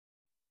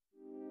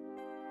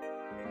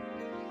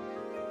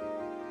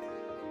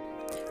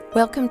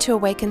Welcome to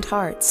Awakened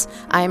Hearts.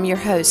 I am your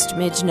host,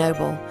 Midge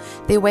Noble.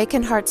 The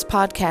Awakened Hearts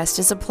podcast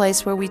is a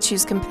place where we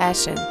choose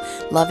compassion,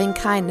 loving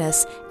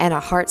kindness, and a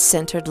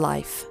heart-centered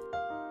life.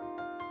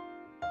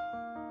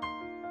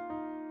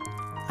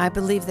 I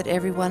believe that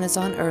everyone is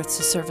on earth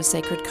to serve a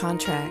sacred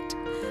contract.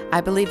 I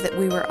believe that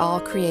we were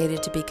all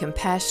created to be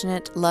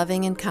compassionate,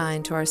 loving, and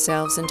kind to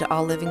ourselves and to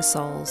all living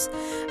souls.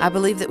 I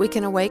believe that we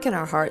can awaken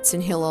our hearts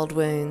and heal old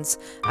wounds.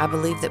 I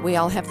believe that we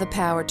all have the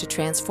power to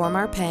transform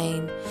our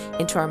pain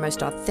into our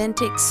most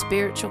authentic,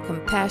 spiritual,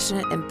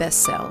 compassionate, and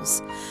best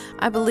selves.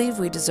 I believe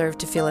we deserve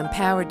to feel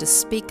empowered to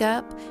speak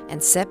up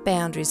and set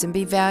boundaries and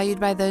be valued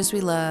by those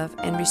we love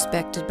and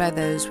respected by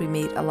those we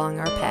meet along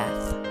our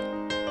path.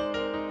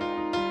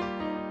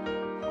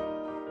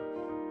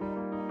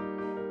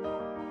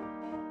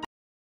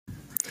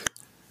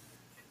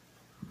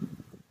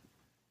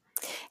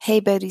 Hey,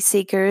 Bodhi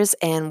Seekers,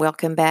 and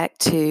welcome back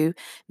to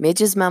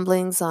Midge's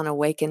Mumblings on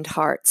Awakened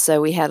Heart.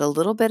 So we had a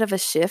little bit of a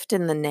shift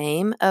in the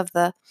name of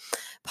the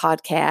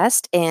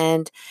podcast,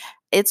 and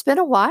it's been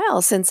a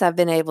while since I've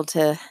been able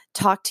to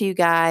talk to you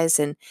guys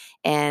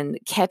and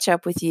catch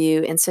up with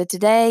you. And so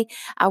today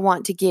I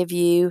want to give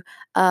you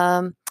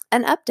an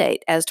update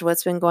as to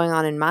what's been going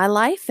on in my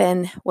life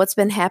and what's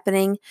been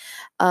happening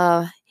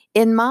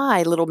in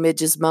my little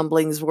Midge's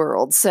Mumblings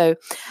world. So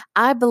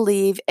I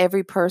believe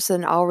every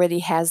person already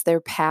has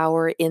their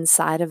power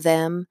inside of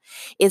them.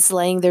 It's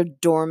laying there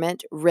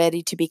dormant,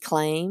 ready to be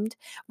claimed,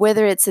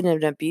 whether it's in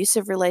an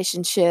abusive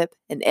relationship,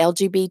 an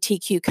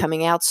LGBTQ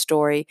coming out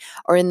story,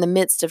 or in the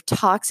midst of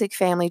toxic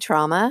family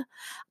trauma.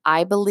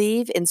 I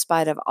believe, in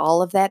spite of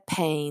all of that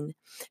pain,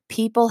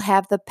 people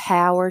have the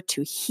power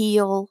to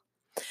heal,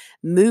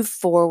 move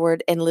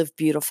forward, and live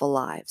beautiful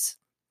lives.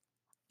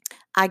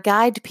 I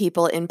guide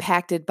people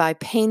impacted by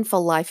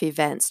painful life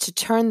events to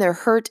turn their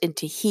hurt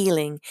into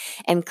healing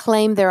and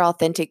claim their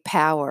authentic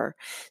power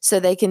so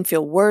they can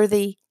feel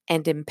worthy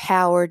and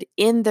empowered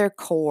in their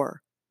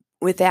core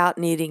without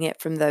needing it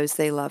from those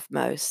they love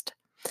most.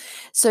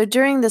 So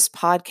during this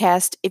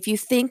podcast, if you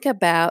think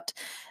about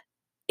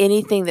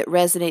anything that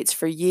resonates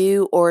for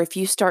you, or if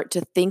you start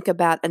to think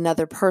about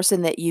another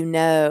person that you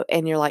know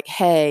and you're like,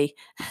 hey,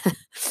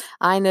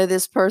 I know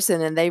this person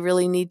and they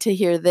really need to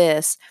hear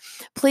this,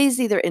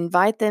 please either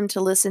invite them to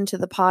listen to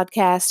the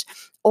podcast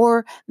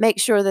or make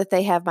sure that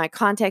they have my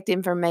contact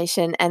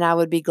information, and I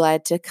would be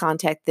glad to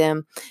contact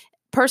them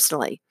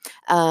personally,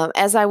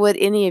 as I would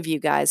any of you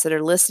guys that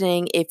are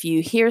listening. If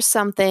you hear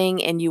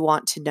something and you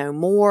want to know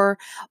more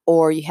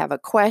or you have a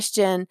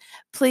question,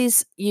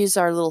 please use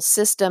our little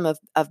system of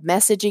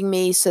messaging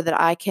me so that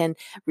I can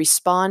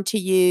respond to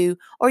you,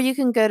 or you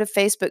can go to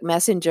Facebook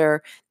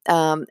Messenger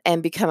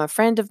and become a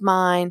friend of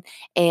mine,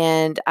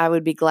 and I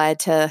would be glad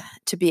to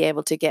be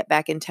able to get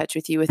back in touch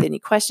with you with any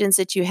questions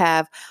that you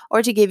have,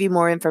 or to give you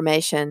more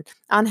information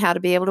on how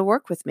to be able to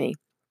work with me.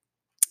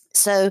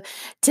 So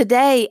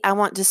today I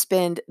want to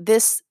spend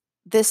this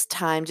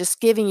time just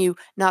giving you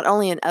not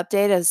only an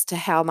update as to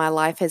how my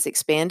life has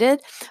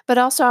expanded, but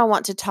also I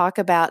want to talk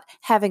about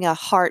having a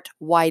heart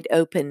wide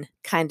open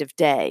kind of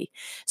day.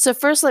 So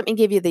first, let me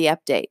give you the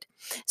update.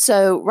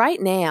 So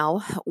right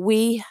now,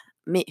 we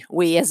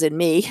as in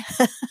me,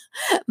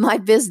 my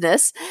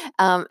business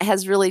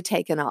has really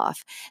taken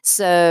off.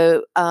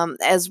 So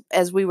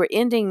as we were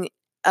ending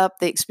up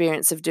the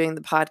experience of doing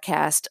the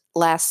podcast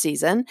last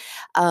season,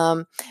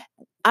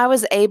 I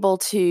was able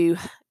to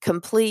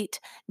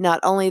complete not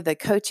only the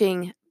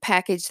coaching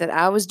package that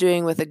I was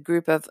doing with a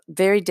group of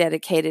very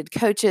dedicated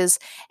coaches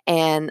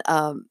and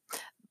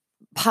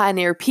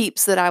pioneer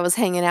peeps that I was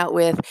hanging out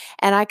with,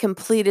 and I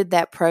completed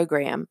that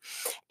program.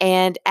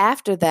 And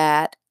after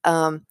that,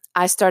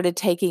 I started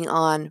taking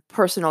on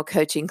personal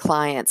coaching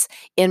clients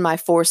in my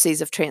 4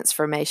 C's of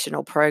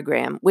Transformational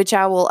program, which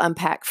I will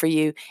unpack for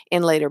you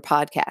in later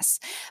podcasts.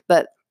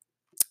 But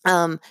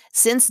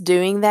since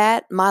doing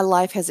that, my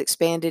life has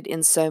expanded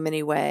in so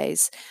many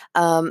ways.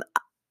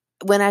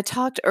 When I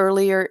talked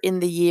earlier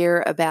in the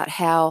year about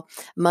how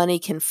money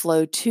can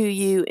flow to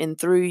you and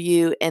through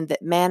you, and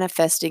that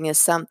manifesting is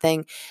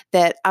something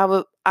that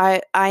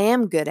I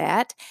am good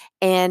at,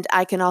 and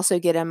I can also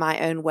get in my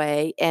own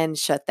way and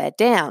shut that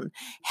down.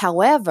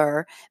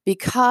 However,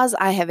 because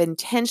I have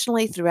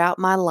intentionally throughout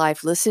my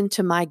life listened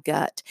to my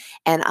gut,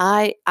 and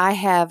I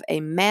have a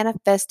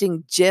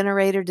manifesting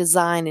generator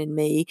design in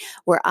me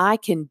where I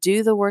can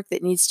do the work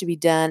that needs to be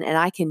done, and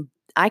I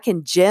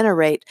can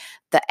generate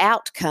the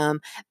outcome,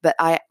 but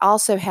I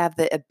also have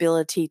the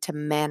ability to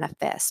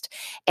manifest.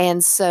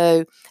 And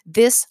so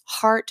this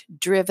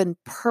heart-driven,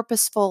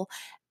 purposeful,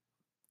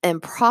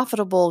 and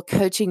profitable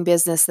coaching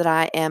business that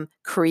I am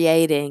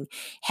creating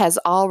has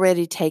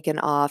already taken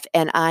off,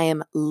 and I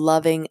am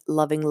loving,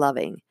 loving,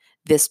 loving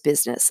this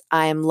business.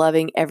 I am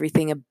loving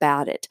everything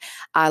about it.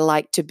 I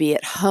like to be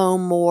at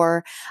home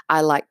more. I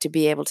like to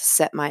be able to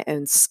set my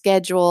own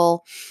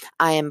schedule.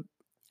 I am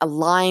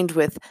aligned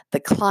with the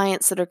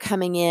clients that are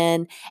coming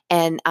in,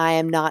 and I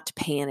am not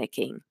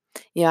panicking.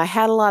 I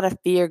had a lot of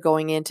fear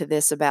going into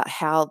this about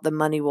how the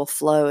money will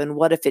flow and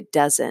what if it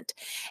doesn't.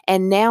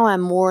 And now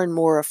I'm more and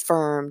more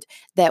affirmed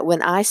that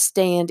when I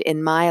stand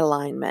in my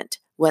alignment,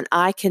 when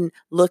I can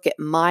look at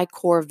my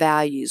core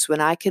values,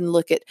 when I can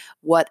look at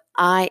what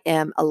I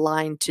am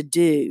aligned to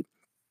do,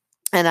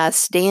 and I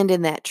stand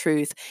in that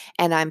truth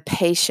and I'm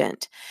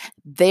patient,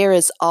 there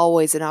is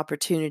always an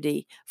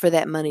opportunity for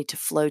that money to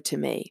flow to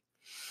me.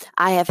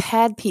 I have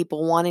had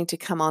people wanting to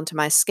come onto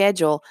my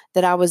schedule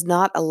that I was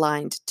not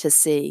aligned to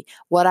see.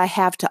 What I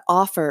have to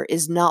offer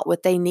is not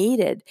what they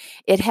needed.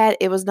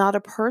 It was not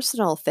a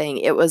personal thing.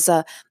 It was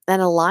an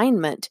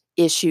alignment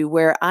issue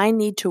where I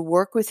need to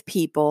work with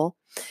people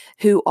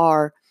who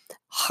are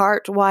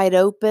heart wide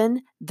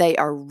open. They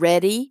are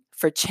ready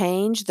for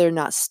change. They're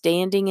not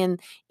standing in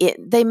it.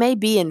 They may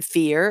be in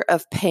fear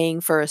of paying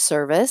for a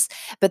service,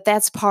 but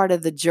that's part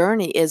of the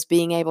journey, is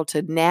being able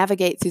to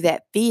navigate through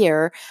that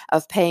fear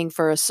of paying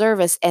for a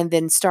service and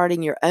then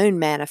starting your own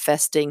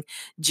manifesting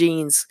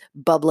genes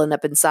bubbling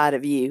up inside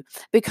of you,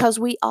 because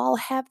we all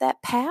have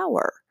that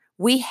power.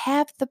 We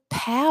have the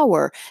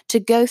power to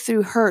go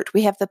through hurt.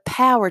 We have the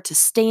power to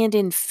stand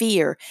in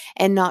fear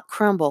and not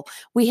crumble.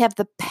 We have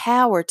the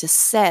power to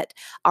set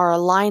our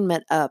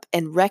alignment up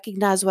and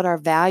recognize what our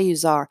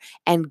values are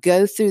and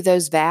go through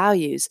those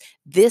values.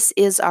 This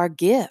is our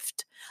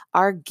gift.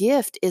 Our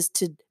gift is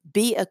to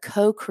be a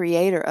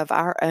co-creator of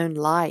our own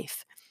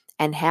life.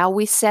 And how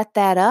we set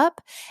that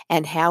up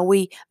and how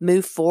we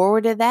move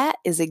forward to that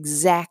is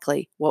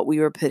exactly what we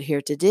were put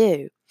here to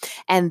do.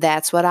 And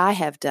that's what I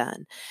have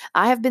done.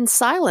 I have been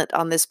silent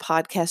on this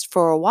podcast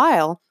for a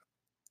while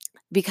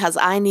because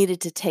I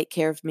needed to take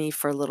care of me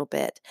for a little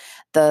bit.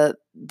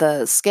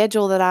 The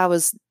schedule that I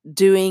was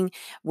doing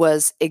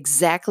was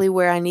exactly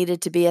where I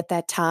needed to be at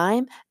that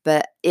time,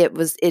 but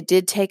it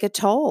did take a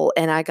toll,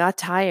 and I got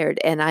tired,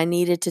 and I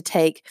needed to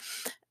take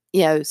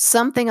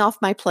something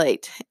off my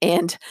plate.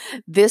 And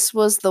this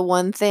was the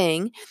one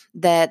thing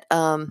that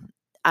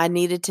I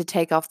needed to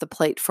take off the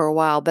plate for a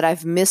while. But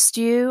I've missed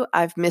you.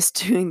 I've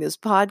missed doing this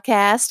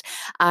podcast.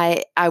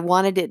 I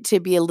wanted it to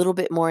be a little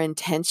bit more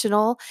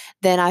intentional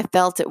than I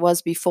felt it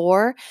was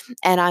before.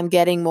 And I'm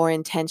getting more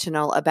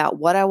intentional about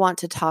what I want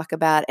to talk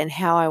about and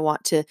how I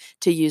want to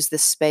use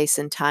this space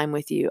and time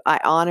with you. I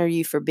honor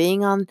you for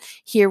being on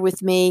here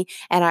with me.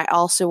 And I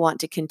also want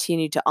to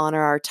continue to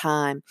honor our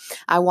time.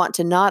 I want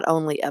to not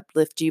only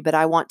uplift you, but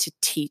I want to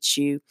teach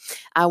you.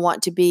 I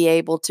want to be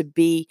able to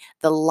be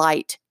the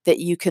light that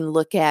you can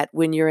look at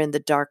when you're in the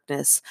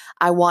darkness.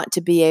 I want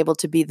to be able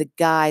to be the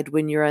guide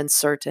when you're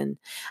uncertain.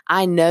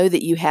 I know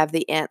that you have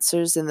the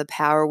answers and the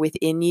power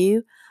within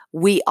you.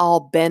 We all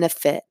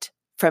benefit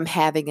from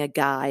having a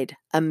guide,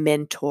 a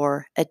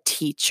mentor, a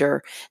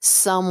teacher,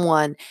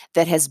 someone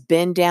that has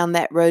been down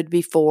that road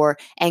before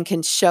and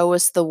can show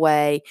us the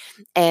way.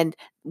 And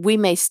we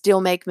may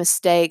still make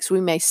mistakes. We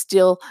may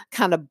still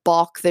kind of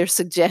balk their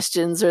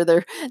suggestions or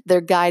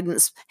their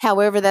guidance.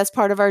 However, that's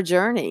part of our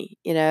journey.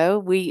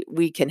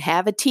 We can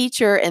have a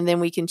teacher and then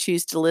we can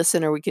choose to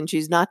listen or we can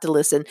choose not to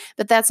listen,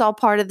 but that's all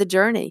part of the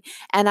journey.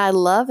 And I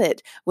love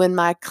it when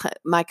my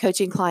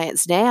coaching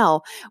clients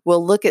now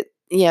will look at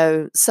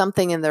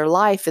something in their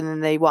life and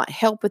then they want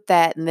help with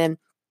that, and then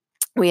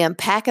we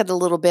unpack it a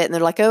little bit and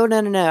they're like, oh,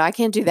 no, I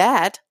can't do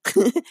that.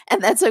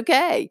 And that's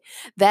okay.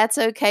 That's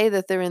okay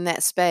that they're in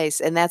that space.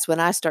 And that's when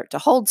I start to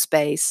hold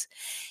space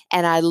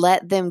and I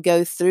let them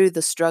go through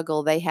the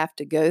struggle they have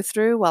to go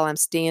through while I'm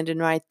standing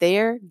right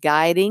there,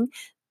 guiding,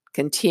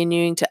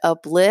 continuing to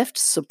uplift,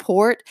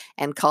 support,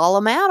 and call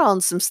them out on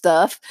some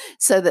stuff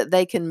so that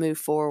they can move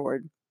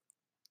forward.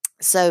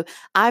 So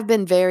I've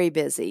been very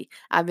busy.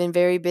 I've been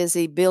very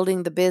busy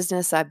building the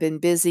business. I've been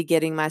busy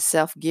getting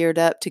myself geared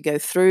up to go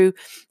through,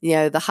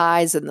 the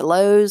highs and the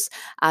lows.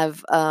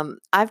 I've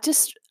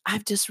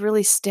just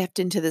really stepped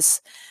into this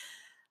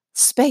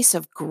space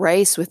of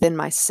grace within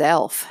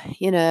myself.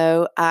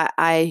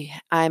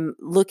 I'm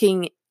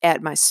looking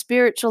at my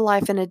spiritual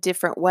life in a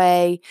different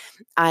way.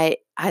 I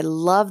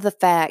love the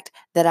fact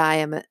that I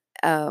am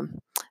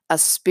a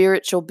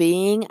spiritual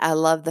being. I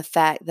love the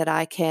fact that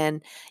I can,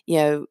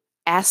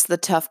 ask the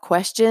tough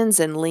questions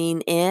and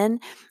lean in,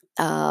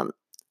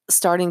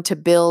 starting to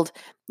build,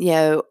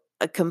 a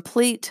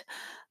complete,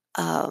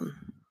 a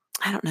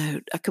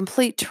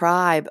complete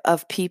tribe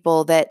of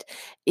people that,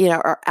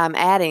 I'm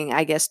adding,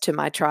 I guess, to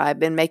my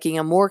tribe and making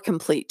a more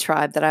complete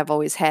tribe that I've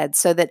always had,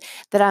 so that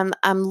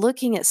I'm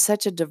looking at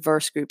such a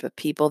diverse group of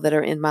people that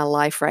are in my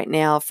life right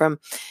now from,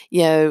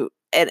 and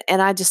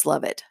I just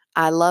love it.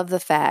 I love the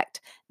fact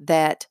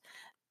that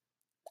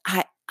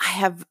I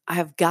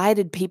have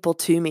guided people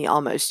to me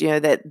almost,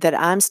 that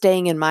I'm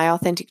staying in my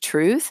authentic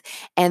truth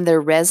and they're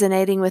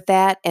resonating with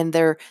that and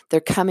they're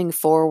coming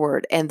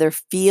forward and they're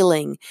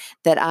feeling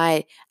that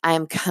I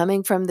am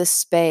coming from this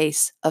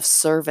space of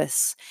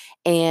service,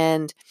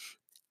 and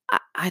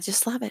I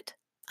just love it.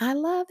 I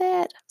love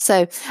it.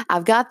 So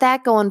I've got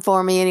that going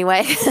for me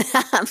anyway.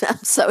 I'm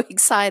so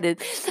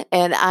excited,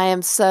 and I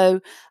am so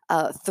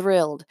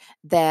thrilled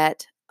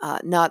that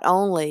not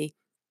only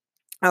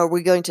are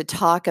we going to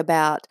talk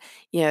about,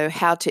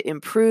 how to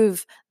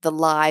improve the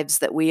lives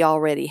that we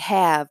already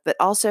have, but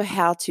also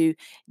how to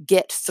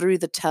get through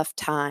the tough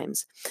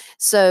times.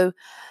 So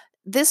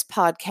this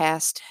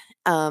podcast,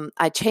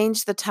 I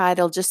changed the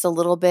title just a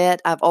little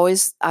bit. I've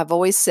always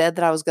said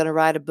that I was going to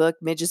write a book,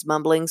 Midge's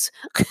Mumblings,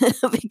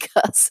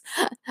 because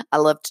I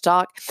love to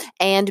talk,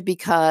 and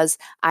because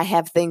I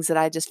have things that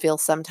I just feel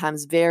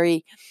sometimes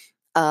very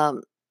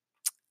um,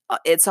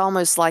 it's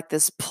almost like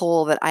this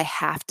pull that I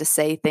have to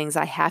say things.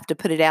 I have to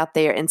put it out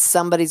there and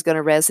somebody's going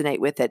to resonate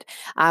with it.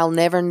 I'll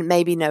never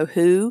maybe know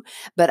who,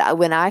 but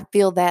when I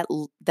feel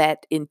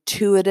that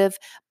intuitive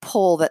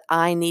pull that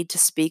I need to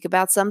speak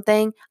about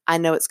something, I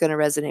know it's going to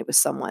resonate with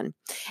someone.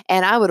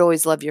 And I would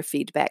always love your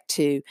feedback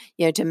too,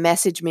 to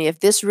message me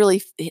if this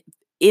really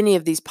any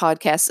of these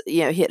podcasts,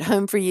 hit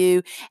home for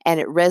you and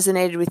it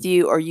resonated with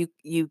you, or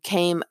you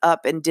came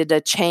up and did a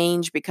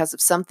change because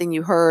of something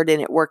you heard and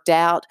it worked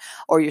out,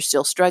 or you're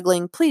still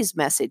struggling, please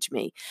message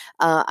me.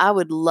 I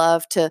would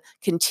love to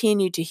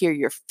continue to hear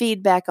your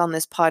feedback on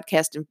this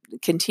podcast and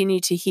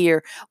continue to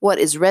hear what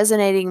is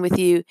resonating with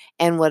you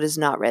and what is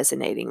not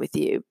resonating with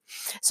you.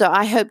 So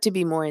I hope to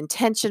be more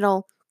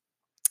intentional.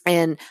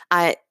 And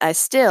I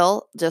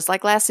still, just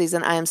like last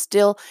season, I am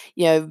still,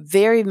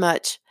 very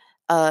much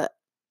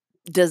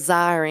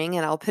desiring,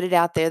 and I'll put it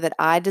out there, that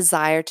I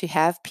desire to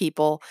have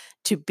people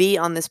to be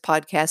on this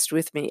podcast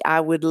with me.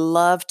 I would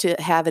love to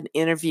have an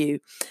interview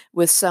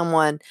with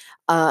someone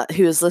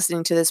who is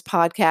listening to this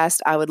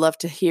podcast. I would love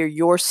to hear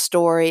your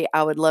story.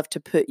 I would love to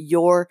put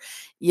your,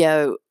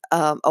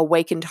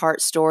 awakened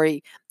heart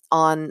story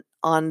on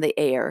the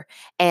air.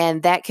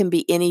 And that can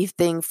be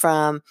anything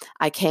from,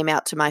 I came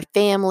out to my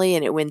family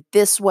and it went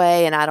this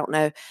way, and I don't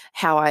know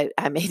how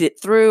I made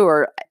it through,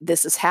 or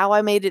this is how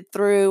I made it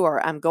through,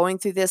 or I'm going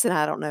through this and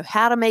I don't know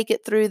how to make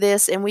it through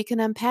this. And we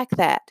can unpack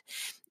that.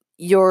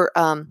 Your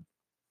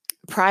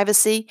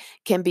privacy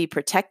can be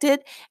protected.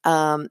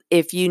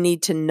 If you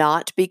need to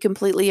not be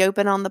completely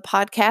open on the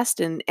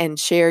podcast and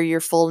share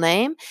your full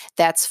name,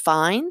 that's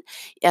fine.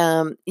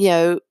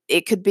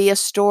 It could be a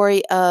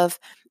story of,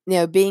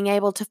 being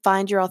able to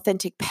find your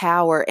authentic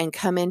power and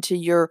come into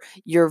your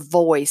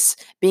voice,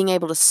 being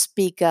able to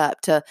speak up,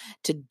 to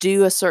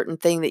do a certain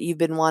thing that you've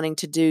been wanting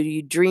to do.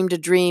 You dreamed a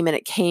dream and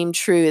it came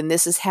true, and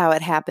this is how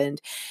it happened.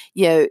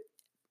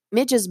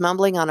 Midge's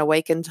Mumbling on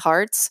Awakened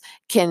Hearts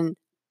can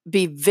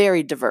be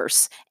very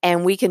diverse,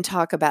 and we can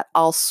talk about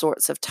all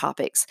sorts of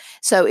topics.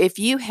 So if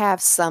you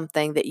have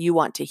something that you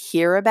want to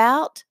hear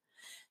about,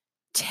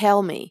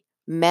 tell me,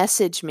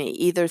 message me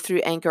either through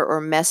Anchor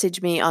or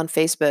message me on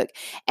Facebook,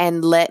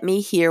 and let me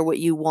hear what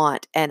you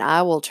want, and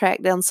I will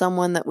track down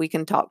someone that we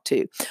can talk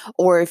to.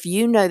 Or if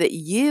you know that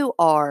you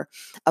are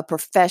a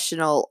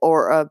professional,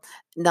 or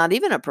not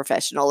even a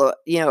professional,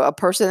 a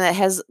person that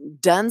has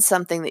done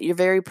something that you're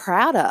very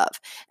proud of.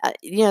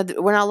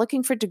 We're not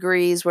looking for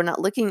degrees. We're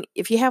not looking,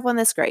 if you have one,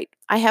 that's great.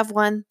 I have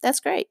one, that's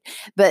great.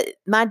 But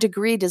my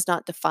degree does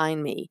not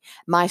define me.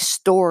 My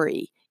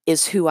story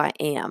is who I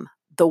am.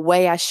 The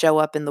way I show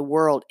up in the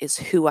world is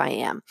who I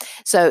am.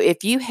 So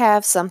if you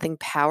have something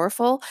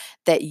powerful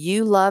that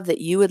you love,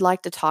 that you would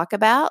like to talk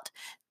about,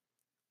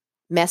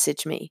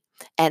 message me.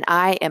 And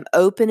I am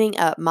opening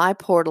up my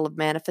portal of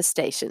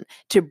manifestation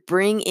to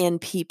bring in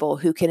people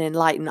who can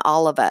enlighten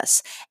all of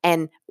us.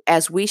 And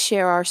as we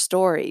share our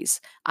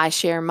stories, I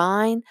share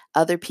mine,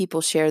 other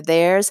people share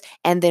theirs,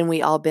 and then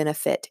we all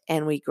benefit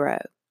and we grow.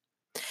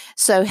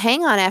 So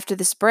hang on after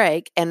this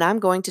break, and I'm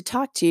going to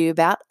talk to you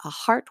about a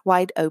heart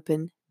wide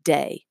open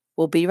day.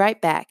 We'll be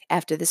right back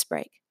after this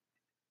break.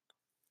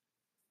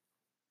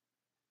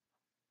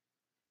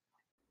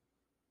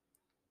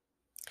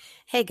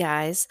 Hey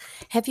guys,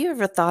 have you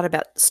ever thought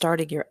about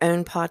starting your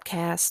own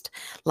podcast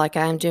like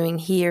I'm doing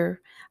here?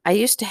 I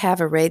used to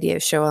have a radio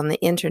show on the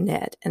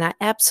internet and I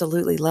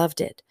absolutely loved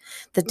it.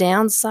 The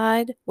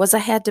downside was I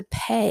had to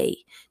pay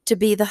to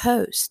be the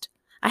host.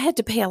 I had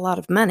to pay a lot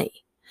of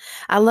money.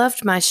 I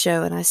loved my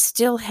show and I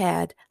still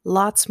had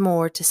lots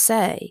more to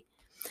say.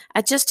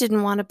 I just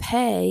didn't want to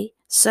pay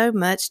so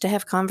much to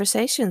have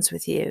conversations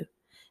with you.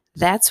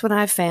 That's when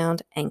I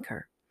found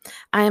Anchor.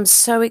 I am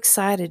so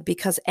excited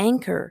because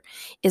Anchor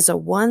is a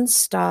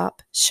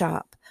one-stop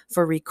shop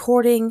for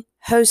recording,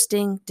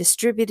 hosting,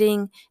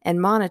 distributing, and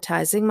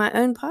monetizing my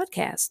own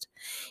podcast.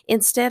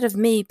 Instead of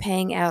me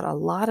paying out a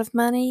lot of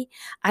money,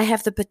 I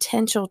have the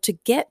potential to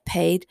get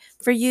paid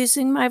for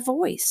using my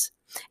voice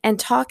and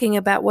talking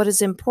about what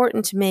is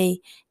important to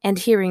me and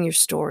hearing your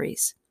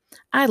stories.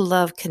 I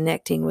love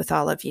connecting with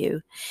all of you,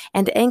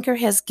 and Anchor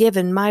has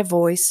given my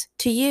voice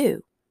to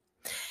you.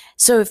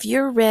 So if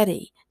you're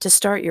ready to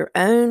start your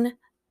own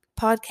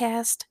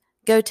podcast,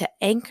 go to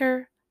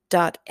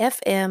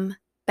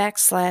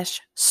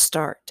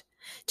anchor.fm/start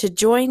to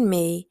join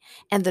me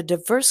and the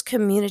diverse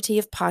community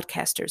of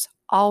podcasters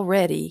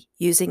already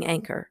using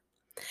Anchor.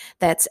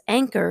 That's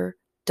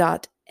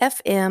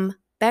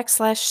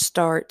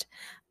anchor.fm/start.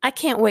 I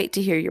can't wait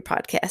to hear your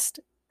podcast.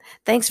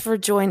 Thanks for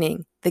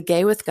joining the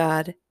Gay with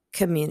God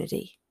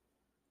community.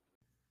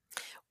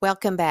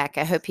 Welcome back.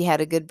 I hope you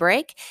had a good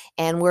break,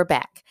 and we're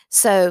back.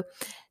 So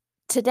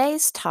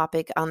today's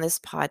topic on this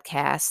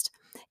podcast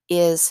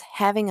is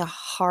having a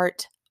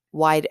heart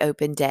wide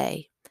open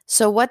day.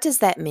 So, what does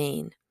that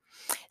mean?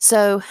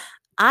 So,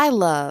 I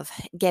love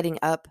getting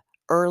up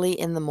early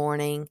in the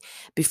morning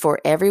before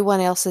everyone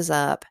else is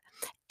up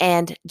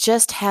and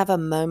just have a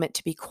moment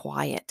to be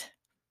quiet,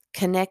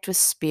 connect with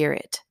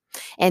spirit,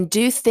 and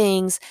do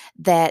things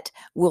that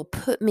will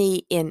put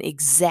me in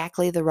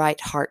exactly the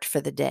right heart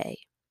for the day.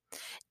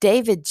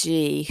 David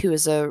G., who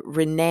is a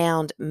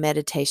renowned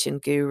meditation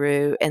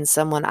guru and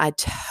someone I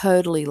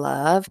totally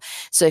love.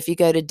 So if you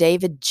go to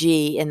David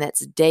G., and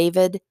that's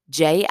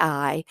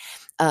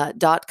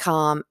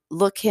davidji.com,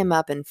 look him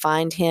up and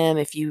find him.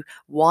 If you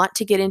want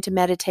to get into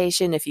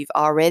meditation, if you've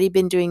already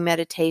been doing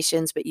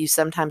meditations, but you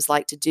sometimes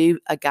like to do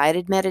a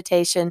guided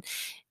meditation,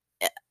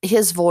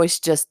 his voice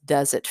just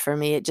does it for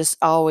me. It just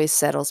always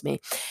settles me.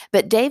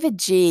 But David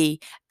G.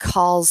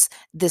 calls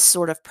this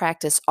sort of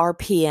practice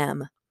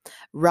RPM.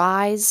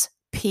 Rise,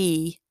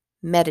 pee,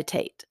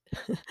 meditate.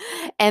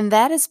 And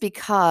that is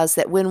because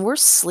that when we're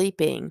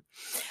sleeping,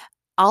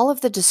 all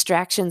of the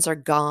distractions are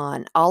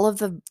gone. All of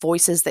the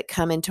voices that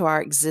come into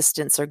our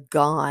existence are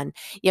gone.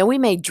 We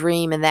may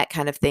dream and that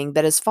kind of thing,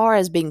 but as far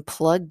as being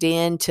plugged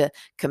into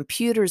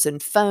computers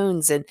and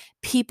phones and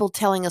people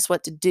telling us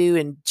what to do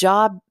and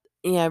job,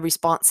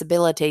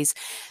 responsibilities,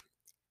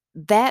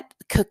 that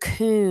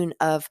cocoon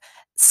of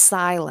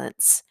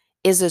silence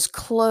is as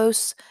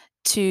close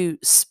to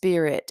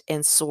spirit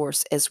and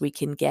source as we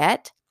can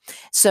get.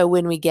 So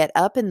when we get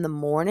up in the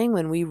morning,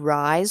 when we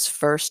rise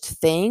first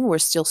thing, we're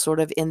still sort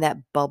of in that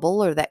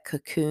bubble or that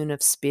cocoon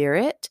of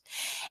spirit.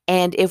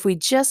 And if we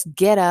just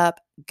get up,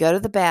 go to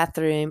the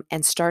bathroom,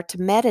 and start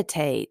to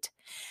meditate,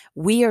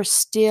 we are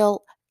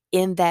still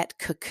in that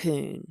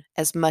cocoon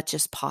as much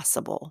as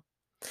possible.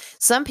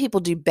 Some people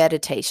do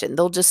meditation.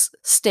 They'll just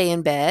stay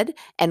in bed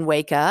and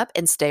wake up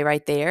and stay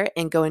right there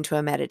and go into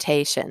a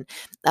meditation.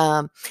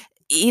 Um,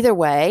 Either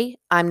way,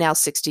 I'm now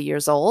 60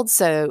 years old,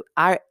 so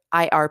I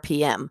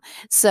RPM.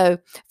 So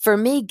for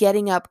me,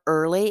 getting up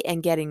early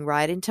and getting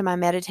right into my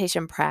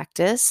meditation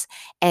practice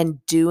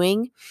and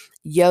doing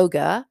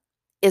yoga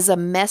is a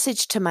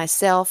message to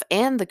myself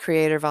and the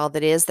creator of all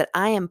that is that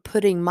I am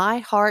putting my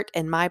heart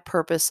and my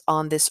purpose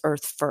on this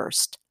earth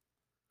first.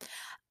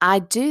 I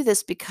do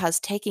this because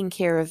taking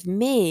care of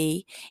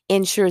me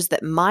ensures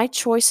that my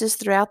choices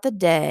throughout the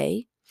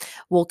day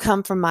will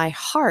come from my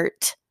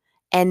heart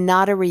and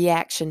not a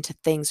reaction to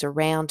things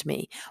around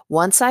me.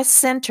 Once I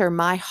center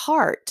my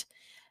heart,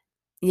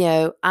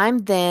 I'm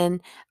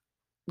then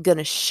going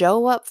to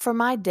show up for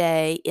my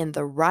day in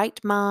the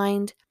right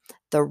mind,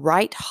 the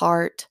right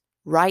heart,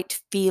 right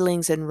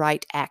feelings, and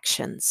right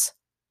actions.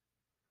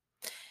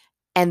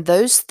 And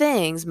those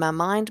things, my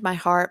mind, my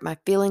heart, my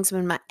feelings,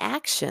 and my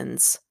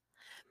actions,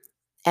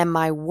 and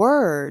my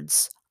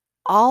words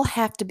all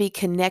have to be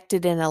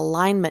connected in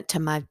alignment to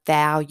my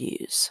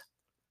values.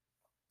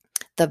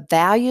 The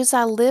values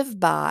I live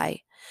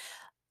by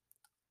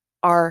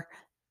are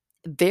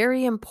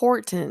very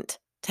important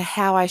to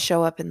how I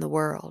show up in the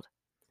world.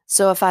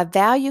 So if I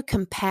value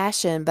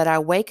compassion, but I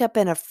wake up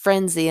in a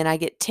frenzy and I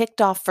get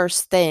ticked off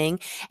first thing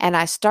and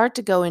I start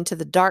to go into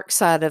the dark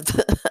side of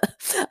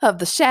of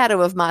the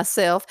shadow of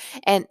myself,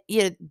 and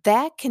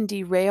that can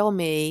derail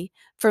me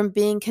from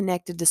being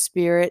connected to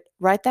spirit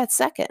right that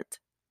second.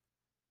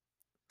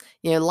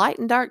 Light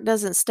and dark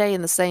doesn't stay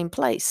in the same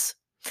place.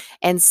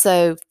 And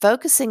so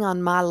focusing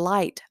on my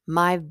light,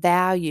 my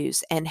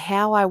values, and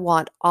how I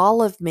want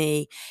all of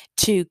me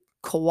to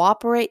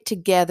cooperate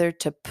together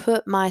to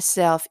put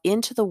myself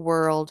into the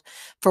world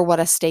for what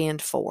I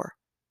stand for.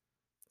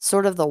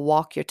 Sort of the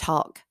walk your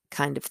talk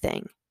kind of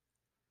thing.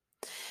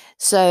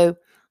 So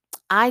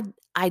I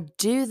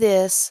do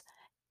this,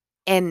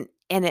 and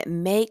it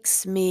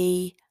makes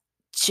me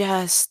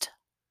just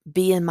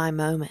be in my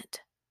moment.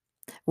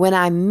 When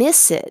I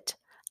miss it,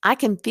 I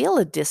can feel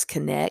a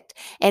disconnect.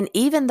 And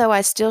even though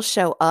I still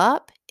show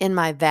up in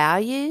my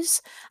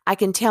values, I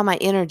can tell my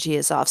energy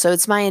is off. So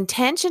it's my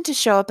intention to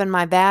show up in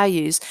my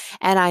values.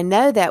 And I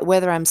know that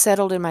whether I'm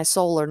settled in my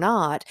soul or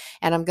not,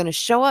 and I'm going to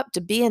show up to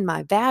be in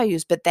my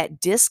values, but that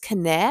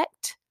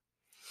disconnect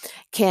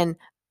can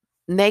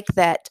make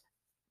that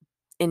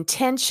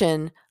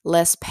intention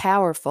less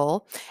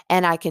powerful,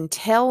 and I can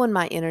tell when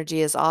my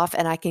energy is off,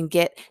 and I can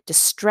get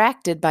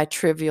distracted by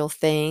trivial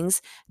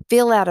things,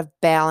 feel out of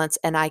balance,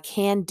 and I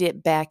can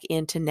dip back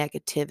into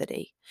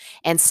negativity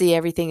and see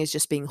everything as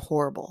just being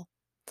horrible.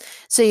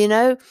 So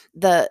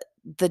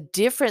the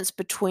difference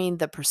between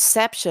the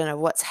perception of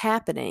what's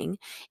happening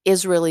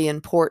is really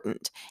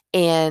important,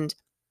 and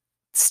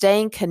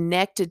staying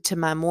connected to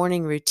my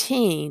morning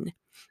routine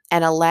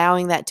and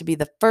allowing that to be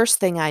the first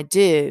thing I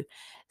do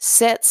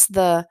sets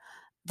the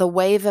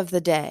wave of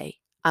the day.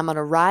 I'm going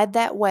to ride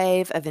that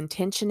wave of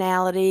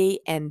intentionality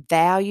and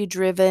value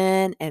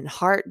driven and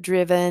heart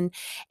driven.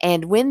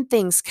 And when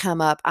things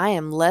come up, I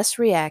am less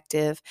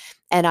reactive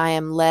and I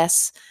am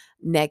less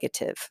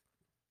negative.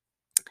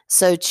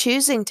 So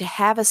choosing to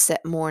have a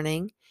set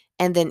morning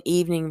and then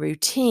evening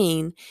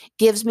routine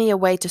gives me a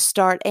way to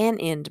start and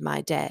end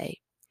my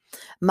day.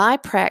 My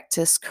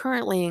practice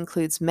currently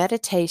includes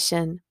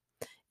meditation,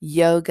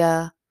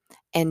 yoga,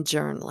 and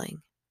journaling.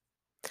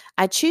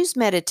 I choose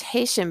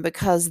meditation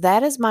because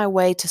that is my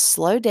way to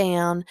slow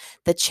down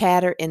the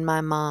chatter in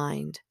my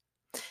mind.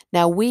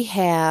 Now we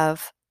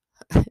have,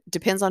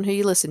 depends on who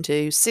you listen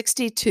to,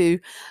 60 to,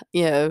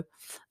 you know,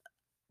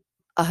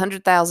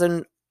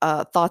 100,000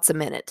 thoughts a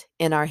minute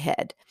in our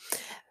head.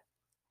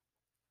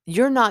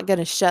 You're not going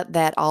to shut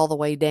that all the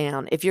way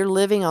down. If you're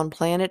living on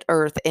planet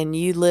Earth and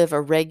you live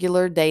a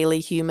regular daily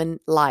human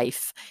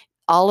life,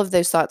 all of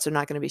those thoughts are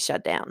not going to be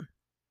shut down.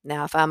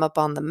 Now, if I'm up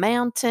on the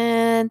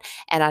mountain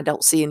and I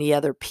don't see any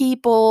other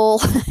people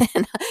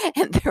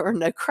and there are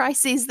no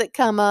crises that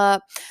come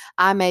up,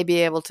 I may be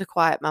able to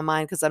quiet my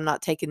mind because I'm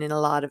not taking in a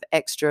lot of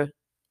extra,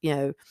 you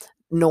know,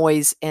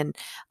 noise and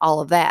all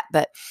of that.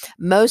 But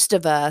most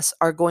of us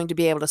are going to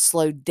be able to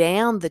slow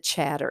down the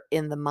chatter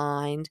in the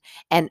mind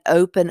and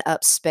open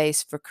up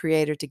space for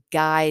Creator to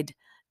guide,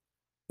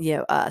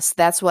 us.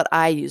 That's what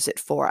I use it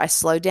for. I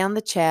slow down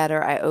the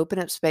chatter. I open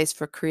up space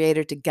for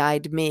Creator to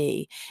guide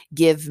me,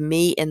 give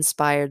me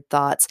inspired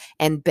thoughts,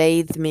 and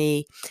bathe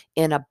me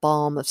in a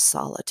balm of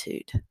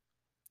solitude.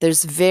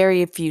 There's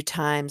very few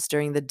times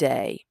during the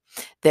day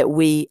that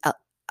we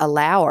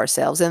allow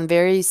ourselves, and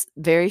very,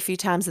 very few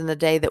times in the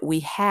day that we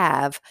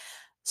have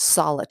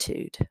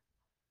solitude.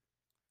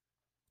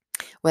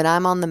 When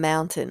I'm on the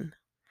mountain,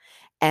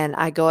 and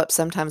I go up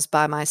sometimes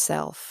by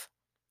myself.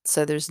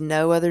 So there's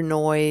no other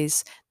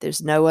noise,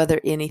 there's no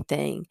other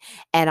anything.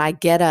 And I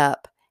get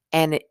up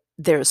and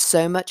there's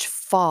so much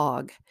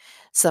fog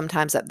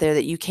sometimes up there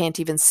that you can't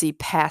even see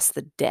past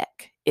the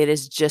deck. It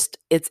is just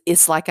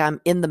it's like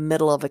I'm in the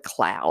middle of a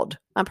cloud.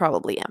 I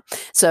probably am.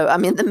 So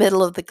I'm in the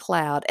middle of the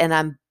cloud and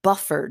I'm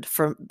buffered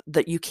from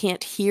that you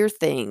can't hear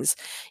things.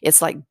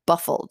 It's like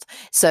buffled.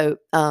 So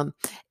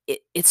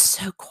it's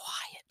so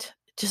quiet,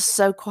 just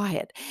so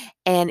quiet.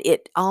 And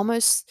it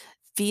almost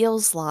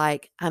feels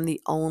like I'm the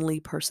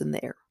only person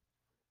there.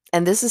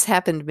 And this has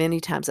happened many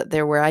times up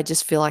there where I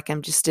just feel like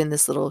I'm just in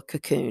this little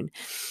cocoon.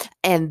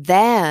 And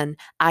then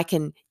I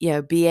can,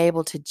 be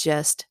able to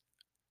just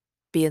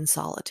be in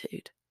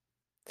solitude.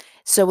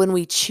 So when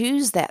we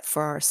choose that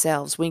for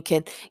ourselves, we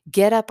can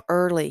get up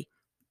early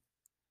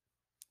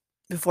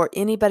before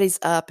anybody's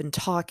up and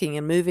talking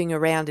and moving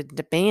around and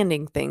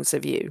demanding things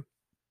of you.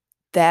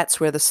 That's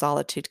where the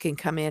solitude can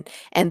come in.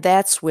 And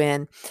that's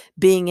when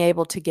being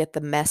able to get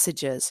the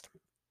messages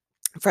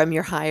from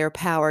your higher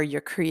power,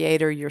 your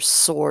creator, your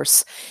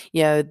source,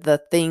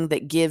 the thing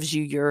that gives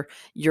you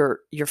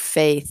your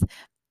faith,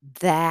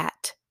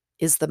 that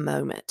is the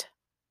moment.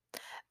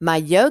 My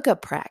yoga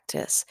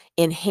practice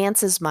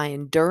enhances my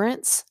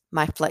endurance,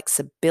 my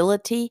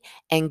flexibility,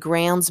 and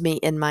grounds me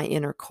in my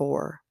inner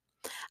core.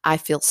 I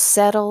feel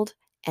settled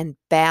and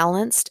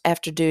balanced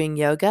after doing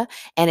yoga,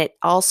 and it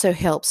also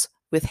helps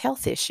with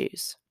health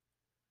issues.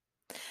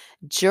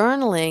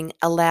 Journaling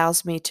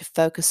allows me to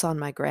focus on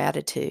my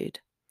gratitude,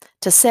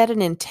 to set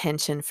an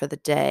intention for the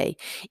day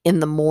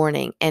in the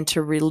morning, and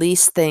to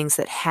release things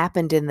that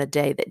happened in the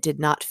day that did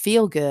not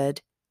feel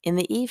good in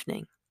the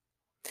evening.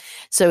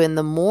 So in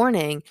the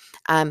morning,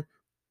 I'm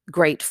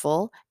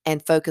grateful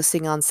and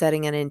focusing on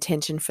setting an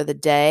intention for the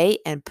day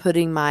and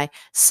putting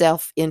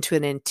myself into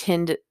an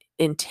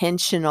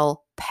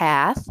intentional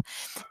path.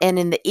 And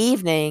in the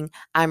evening,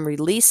 I'm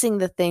releasing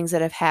the things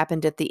that have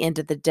happened at the end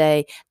of the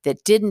day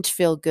that didn't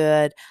feel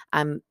good.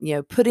 I'm,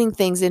 putting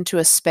things into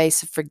a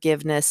space of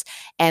forgiveness.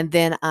 And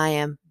then I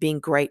am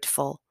being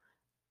grateful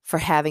for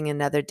having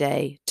another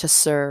day to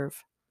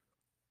serve.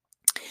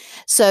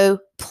 So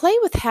play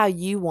with how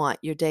you want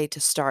your day to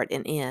start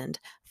and end.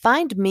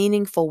 Find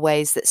meaningful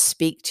ways that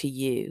speak to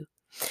you.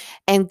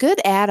 And good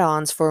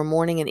add-ons for a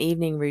morning and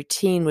evening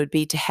routine would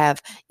be to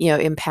have,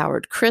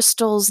 empowered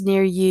crystals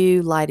near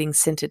you, lighting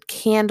scented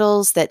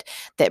candles that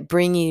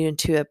bring you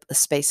into a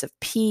space of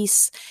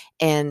peace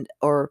and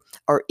or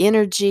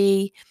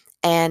energy,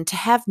 and to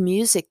have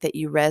music that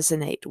you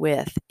resonate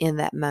with in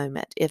that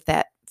moment if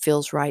that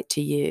feels right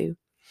to you.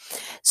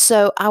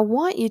 So I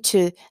want you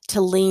to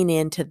lean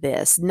into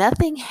this.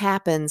 Nothing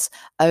happens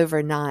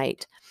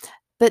overnight.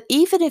 But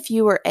even if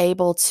you were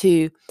able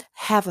to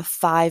have a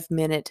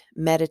 5-minute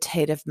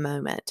meditative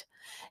moment,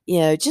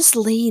 just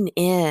lean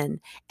in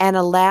and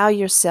allow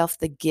yourself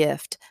the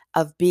gift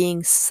of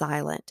being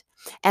silent.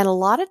 And a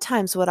lot of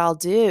times, what I'll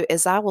do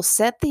is I will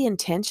set the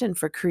intention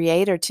for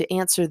Creator to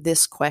answer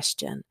this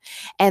question.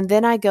 And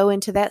then I go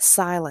into that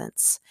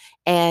silence.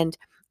 And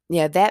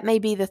that may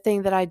be the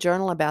thing that I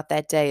journal about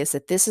that day, is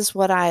that this is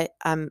what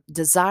I'm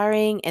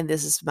desiring and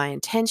this is my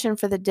intention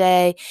for the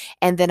day.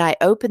 And then I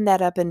open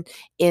that up and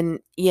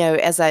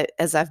as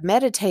I've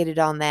meditated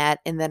on that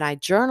and then I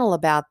journal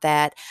about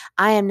that,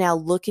 I am now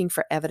looking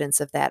for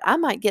evidence of that. I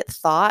might get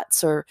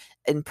thoughts or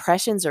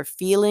impressions or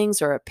feelings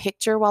or a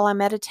picture while I'm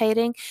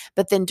meditating,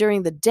 but then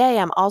during the day,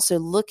 I'm also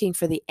looking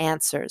for the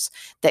answers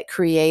that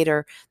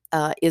Creator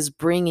is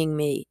bringing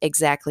me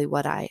exactly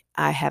what I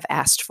have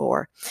asked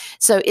for.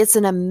 So it's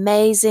an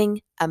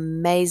amazing,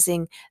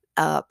 amazing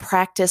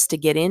practice to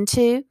get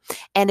into.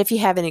 And if you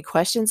have any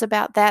questions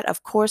about that,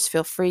 of course,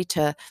 feel free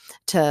to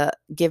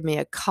give me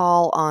a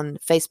call on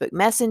Facebook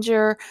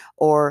Messenger,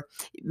 or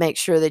make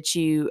sure that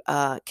you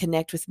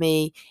connect with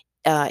me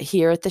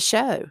here at the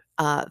show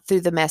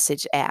through the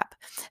message app.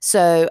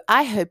 So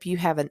I hope you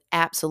have an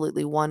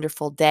absolutely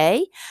wonderful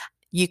day.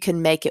 You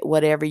can make it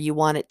whatever you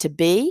want it to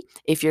be.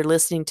 If you're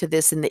listening to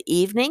this in the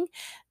evening,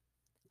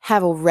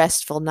 have a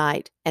restful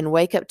night and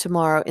wake up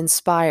tomorrow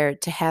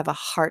inspired to have a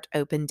heart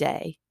open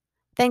day.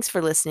 Thanks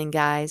for listening,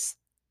 guys.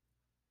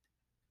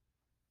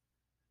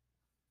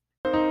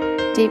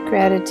 Deep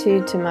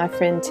gratitude to my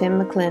friend Tim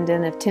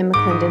McClendon of Tim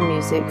McClendon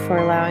Music for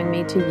allowing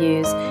me to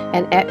use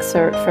an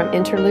excerpt from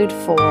Interlude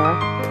 4,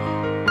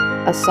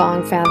 a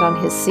song found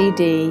on his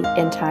CD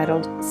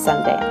entitled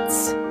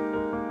Sundance.